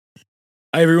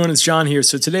Hi everyone, it's John here.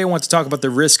 So today I want to talk about the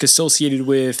risk associated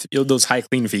with those high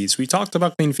clean fees. We talked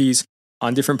about clean fees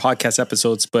on different podcast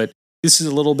episodes, but this is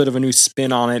a little bit of a new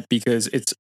spin on it because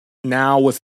it's now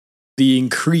with the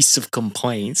increase of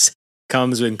complaints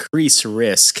comes with increased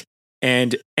risk.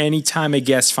 And anytime a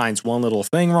guest finds one little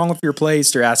thing wrong with your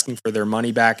place, they're asking for their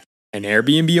money back, and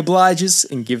Airbnb obliges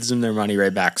and gives them their money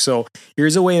right back. So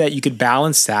here's a way that you could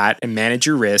balance that and manage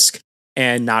your risk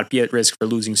and not be at risk for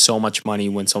losing so much money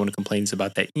when someone complains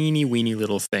about that eeny weeny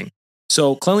little thing.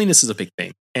 So cleanliness is a big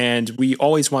thing, and we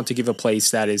always want to give a place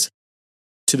that is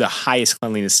to the highest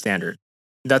cleanliness standard.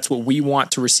 That's what we want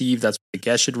to receive. That's what the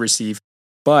guest should receive.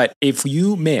 But if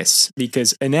you miss,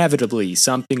 because inevitably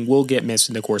something will get missed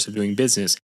in the course of doing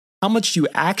business, how much do you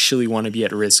actually want to be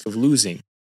at risk of losing?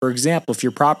 For example, if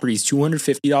your property is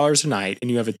 $250 a night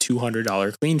and you have a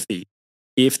 $200 clean fee,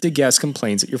 if the guest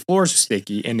complains that your floors are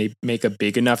sticky and they make a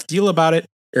big enough deal about it,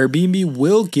 Airbnb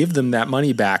will give them that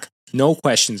money back, no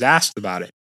questions asked about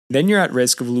it. Then you're at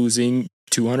risk of losing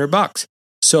 $200.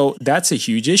 So that's a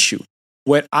huge issue.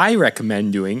 What I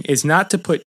recommend doing is not to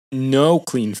put no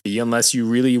clean fee unless you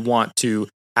really want to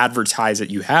advertise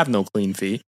that you have no clean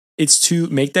fee. It's to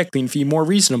make that clean fee more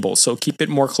reasonable. So keep it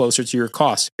more closer to your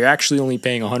cost. You're actually only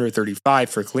paying $135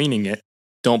 for cleaning it.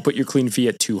 Don't put your clean fee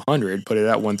at $200, put it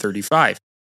at $135.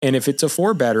 And if it's a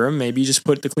 4-bedroom, maybe just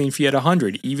put the clean fee at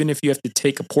 $100. Even if you have to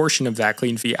take a portion of that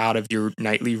clean fee out of your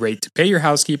nightly rate to pay your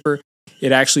housekeeper,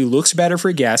 it actually looks better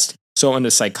for guests. So on the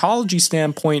psychology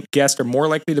standpoint, guests are more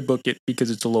likely to book it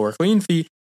because it's a lower clean fee,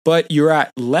 but you're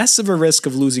at less of a risk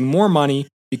of losing more money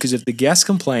because if the guest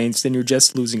complains, then you're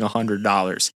just losing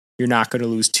 $100. You're not going to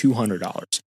lose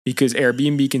 $200 because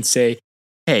Airbnb can say,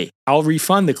 hey, I'll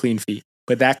refund the clean fee,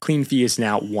 but that clean fee is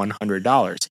now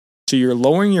 $100. So you're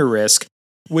lowering your risk,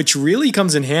 which really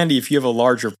comes in handy if you have a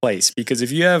larger place. Because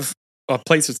if you have a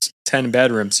place that's 10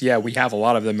 bedrooms, yeah, we have a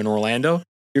lot of them in Orlando,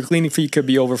 your cleaning fee could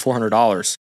be over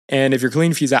 $400. And if your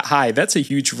cleaning fee is that high, that's a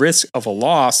huge risk of a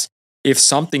loss if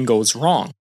something goes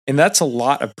wrong. And that's a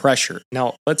lot of pressure.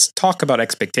 Now, let's talk about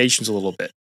expectations a little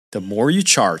bit. The more you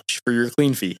charge for your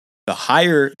clean fee, the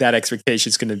higher that expectation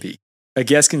is going to be. A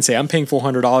guest can say, I'm paying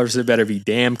 $400, it better be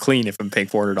damn clean if I'm paying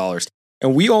 $400.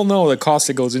 And we all know the cost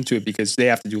that goes into it because they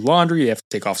have to do laundry, they have to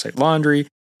take offsite laundry, you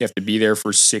have to be there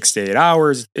for 6 to 8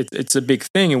 hours. It's a big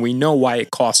thing, and we know why it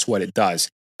costs what it does.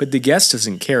 But the guest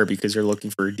doesn't care because they're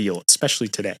looking for a deal, especially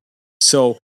today.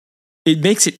 So it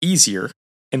makes it easier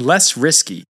and less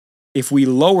risky if we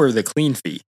lower the clean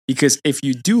fee. Because if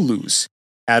you do lose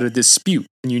at a dispute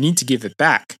and you need to give it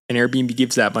back, and Airbnb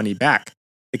gives that money back,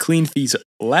 the clean fee's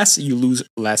less, you lose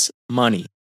less money.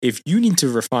 If you need to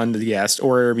refund the guest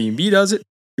or Airbnb does it,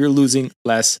 you're losing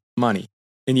less money.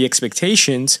 And the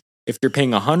expectations, if they're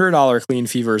paying a $100 clean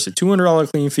fee versus a $200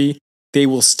 clean fee, they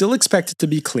will still expect it to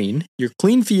be clean. Your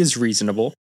clean fee is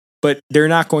reasonable, but they're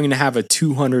not going to have a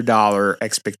 $200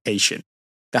 expectation.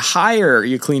 The higher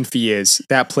your clean fee is,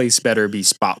 that place better be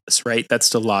spotless, right? That's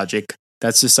the logic.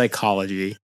 That's the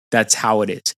psychology. That's how it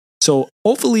is. So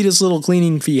hopefully this little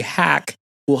cleaning fee hack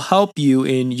will help you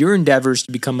in your endeavors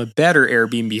to become a better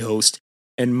Airbnb host.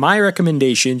 And my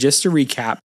recommendation, just to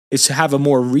recap, is to have a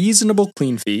more reasonable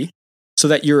clean fee so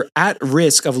that you're at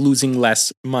risk of losing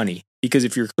less money. Because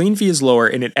if your clean fee is lower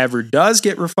and it ever does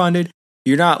get refunded,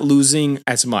 you're not losing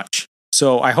as much.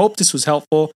 So I hope this was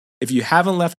helpful. If you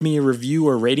haven't left me a review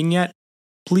or rating yet,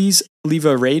 please leave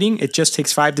a rating. It just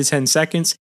takes 5 to 10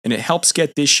 seconds, and it helps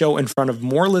get this show in front of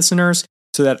more listeners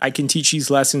so that I can teach these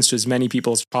lessons to as many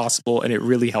people as possible, and it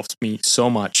really helps me so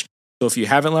much. So if you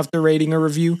haven't left a rating or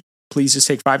review, please just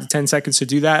take 5 to 10 seconds to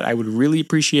do that. I would really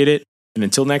appreciate it. And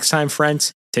until next time,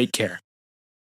 friends, take care.